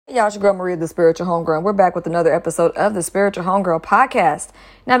Y'all, it's your girl Maria, the Spiritual Homegirl. We're back with another episode of the Spiritual Homegirl podcast.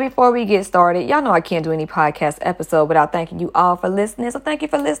 Now, before we get started, y'all know I can't do any podcast episode without thanking you all for listening. So thank you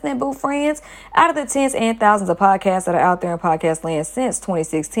for listening, boo friends. Out of the tens and thousands of podcasts that are out there in podcast land since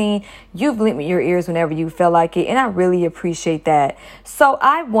 2016, you've lent me your ears whenever you felt like it, and I really appreciate that. So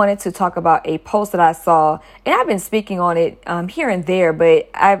I wanted to talk about a post that I saw, and I've been speaking on it here and there, but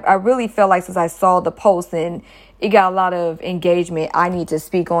I really felt like since I saw the post and it got a lot of engagement, I need to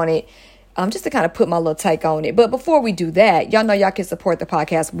speak on it just to kind of put my little take on it. But before we do that, y'all know y'all can support the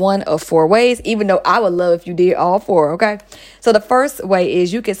podcast one of four ways, even though I would love if you did all four, okay? So the first way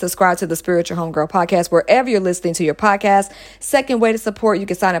is you can subscribe to the Spiritual Homegirl podcast wherever you're listening to your podcast. Second way to support, you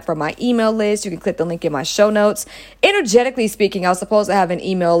can sign up for my email list. You can click the link in my show notes. Energetically speaking, I was supposed to have an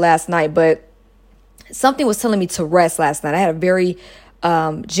email last night, but something was telling me to rest last night. I had a very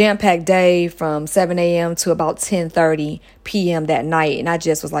jam-packed day from 7 a.m. to about 10:30 p.m. that night. And I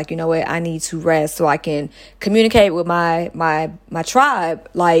just was like, you know what? I need to rest so I can communicate with my tribe,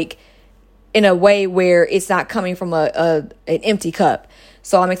 like in a way where it's not coming from an empty cup.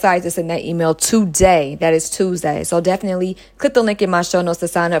 So I'm excited to send that email today. That is Tuesday. So definitely click the link in my show notes to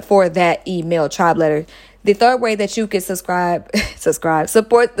sign up for that email tribe letter. The third way that you can support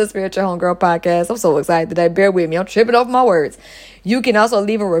the Spiritual Homegirl podcast. I'm so excited today. Bear with me. I'm tripping over my words. You can also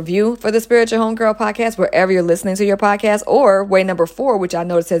leave a review for the Spiritual Homegirl podcast wherever you're listening to your podcast. Or way number 4, which I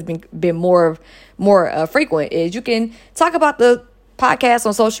noticed has been more frequent, is you can talk about the podcast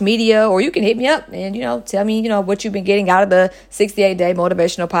on social media, or you can hit me up and, tell me, what you've been getting out of the 68-day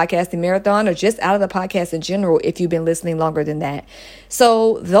motivational podcasting marathon, or just out of the podcast in general if you've been listening longer than that.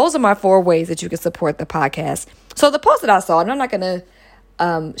 So those are my 4 ways that you can support the podcast. So the post that I saw, and I'm not going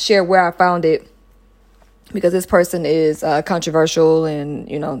to share where I found it because this person is controversial and,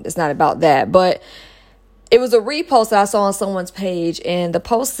 it's not about that. But it was a repost that I saw on someone's page, and the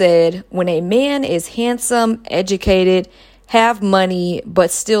post said, when a man is handsome, educated, have money,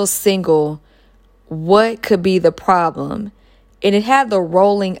 but still single, what could be the problem? And it had the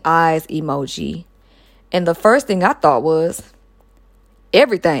rolling eyes emoji. And the first thing I thought was,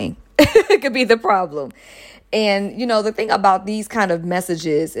 everything could be the problem. And, the thing about these kind of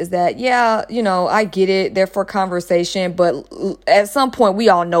messages is that, I get it. They're for conversation, but at some point we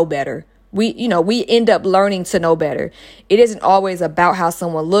all know better. We end up learning to know better. It isn't always about how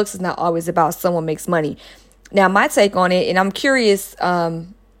someone looks. It's not always about someone makes money. Now, my take on it, and I'm curious to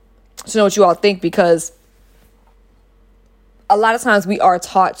know what you all think, because a lot of times we are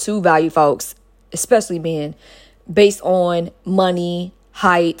taught to value folks, especially men, based on money,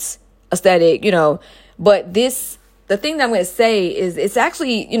 height, aesthetic, But the thing that I'm going to say is it's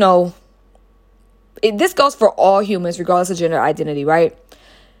actually, this goes for all humans, regardless of gender identity, right?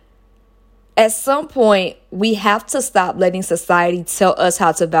 At some point, we have to stop letting society tell us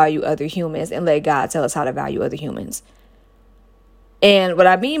how to value other humans and let God tell us how to value other humans. And what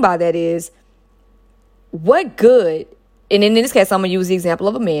I mean by that is, what good, and in this case, I'm going to use the example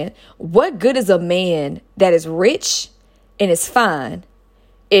of a man. What good is a man that is rich and is fine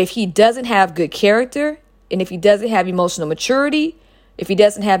if he doesn't have good character, and if he doesn't have emotional maturity, if he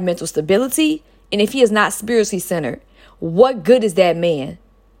doesn't have mental stability, and if he is not spiritually centered? What good is that man?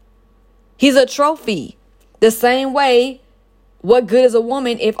 He's a trophy. The same way, what good is a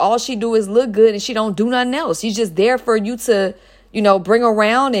woman if all she do is look good and she don't do nothing else? She's just there for you to, bring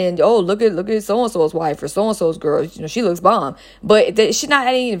around and, look at so-and-so's wife or so-and-so's girl. She looks bomb. But she's not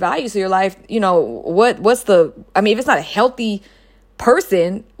adding any value to your life. If it's not a healthy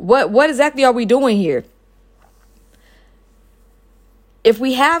person, what exactly are we doing here? If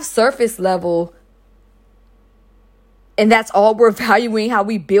we have surface level, and that's all we're valuing, how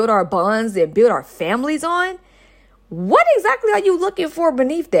we build our bonds and build our families on, what exactly are you looking for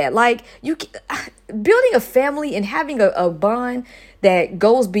beneath that? Like, building a family and having a bond that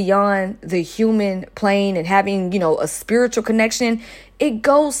goes beyond the human plane and having, a spiritual connection, it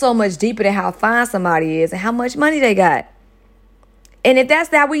goes so much deeper than how fine somebody is and how much money they got. And if that's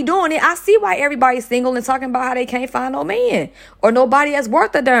how we doing it, I see why everybody's single and talking about how they can't find no man or nobody that's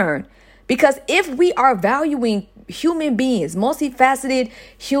worth a darn. Because if we are valuing human beings, multifaceted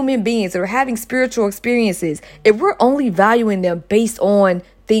human beings that are having spiritual experiences, if we're only valuing them based on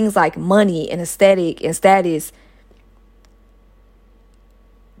things like money and aesthetic and status,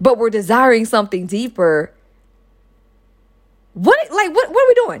 but we're desiring something deeper, what are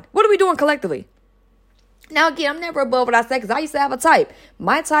we doing? What are we doing collectively? Now, again, I'm never above what I said, because I used to have a type.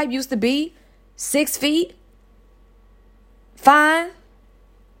 My type used to be 6 feet, fine,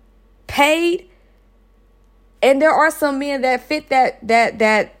 paid, And there are some men that fit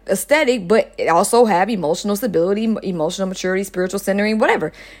that aesthetic, but also have emotional stability, emotional maturity, spiritual centering,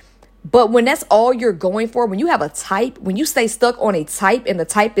 whatever. But when that's all you're going for, when you have a type, when you stay stuck on a type and the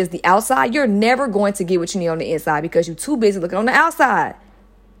type is the outside, you're never going to get what you need on the inside because you're too busy looking on the outside.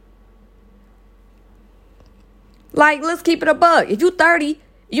 Like, let's keep it a buck. If you're 30,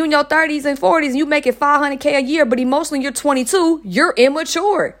 you in your 30s and 40s, and you making $500K a year, but emotionally you're 22, you're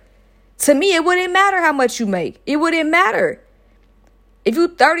immature. To me, it wouldn't matter how much you make. It wouldn't matter. If you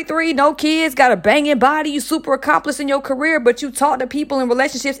 33, no kids, got a banging body, you super accomplished in your career, but you talk to people in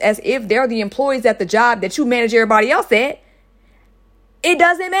relationships as if they're the employees at the job that you manage everybody else at, it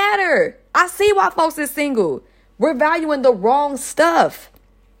doesn't matter. I see why folks are single. We're valuing the wrong stuff.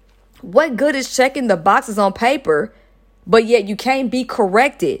 What good is checking the boxes on paper, but yet you can't be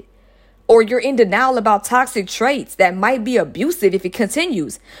corrected? Or you're in denial about toxic traits that might be abusive if it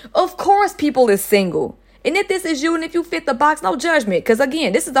continues. Of course people is single. And if this is you and if you fit the box, no judgment. Because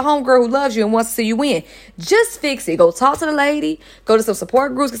again, this is the homegirl who loves you and wants to see you win. Just fix it. Go talk to the lady. Go to some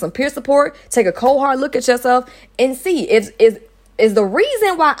support groups. Get some peer support. Take a cold hard look at yourself and see. Is the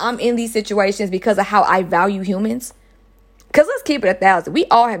reason why I'm in these situations because of how I value humans? Because let's keep it 1,000. We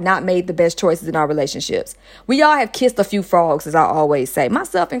all have not made the best choices in our relationships. We all have kissed a few frogs, as I always say,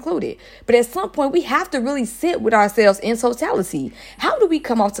 myself included. But at some point, we have to really sit with ourselves in totality. How do we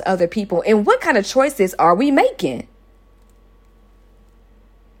come off to other people? And what kind of choices are we making?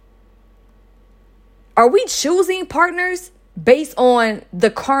 Are we choosing partners based on the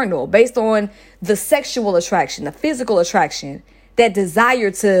carnal, based on the sexual attraction, the physical attraction, that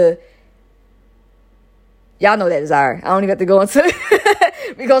desire to... Y'all know that desire. I don't even have to go into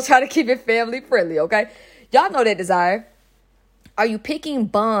it. We're going to try to keep it family friendly, okay? Y'all know that desire. Are you picking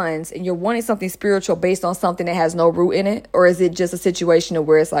bonds and you're wanting something spiritual based on something that has no root in it? Or is it just a situation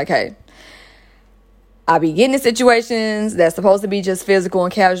where it's like, hey, I be getting in situations that's supposed to be just physical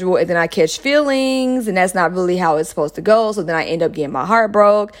and casual, and then I catch feelings, and that's not really how it's supposed to go. So then I end up getting my heart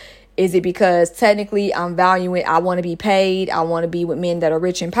broke. Is it because technically I'm valuing, I want to be paid, I want to be with men that are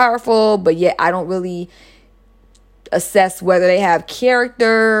rich and powerful, but yet I don't really assess whether they have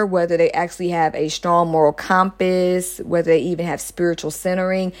character, whether they actually have a strong moral compass, whether they even have spiritual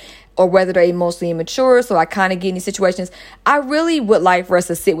centering, or whether they're emotionally immature. So I kind of get in these situations. I really would like for us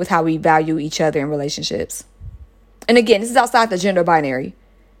to sit with how we value each other in relationships. And again, this is outside the gender binary,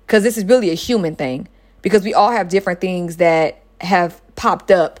 because this is really a human thing, because we all have different things that have popped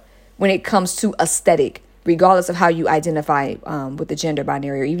up when it comes to aesthetic, regardless of how you identify with the gender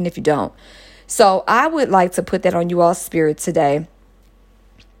binary, or even if you don't. So I would like to put that on you all's spirit today.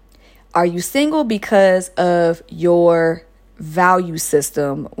 Are you single because of your value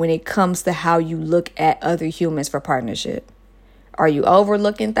system when it comes to how you look at other humans for partnership? Are you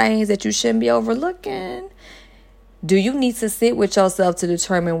overlooking things that you shouldn't be overlooking? Do you need to sit with yourself to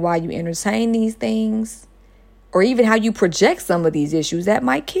determine why you entertain these things? Or even how you project some of these issues that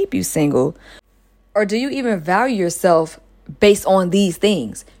might keep you single? Or do you even value yourself based on these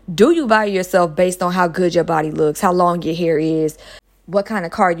things? Do you value yourself based on how good your body looks, how long your hair is, what kind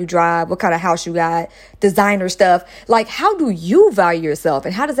of car you drive, what kind of house you got, designer stuff? Like, how do you value yourself,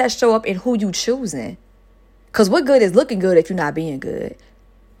 and how does that show up in who you choosing? Because what good is looking good if you're not being good?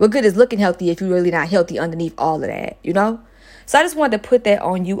 What good is looking healthy if you're really not healthy underneath all of that, you know? So I just wanted to put that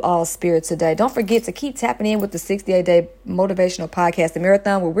on you all spirit today. Don't forget to keep tapping in with the 68-day motivational podcast, The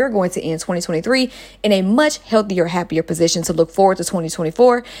Marathon, where we're going to end 2023 in a much healthier, happier position to look forward to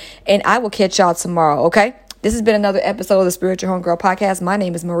 2024. And I will catch y'all tomorrow, okay? This has been another episode of the Spiritual Homegirl Podcast. My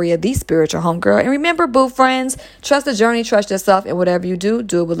name is Maria, the Spiritual Homegirl. And remember, boo friends, trust the journey, trust yourself, and whatever you do,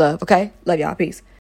 do it with love, okay? Love y'all. Peace.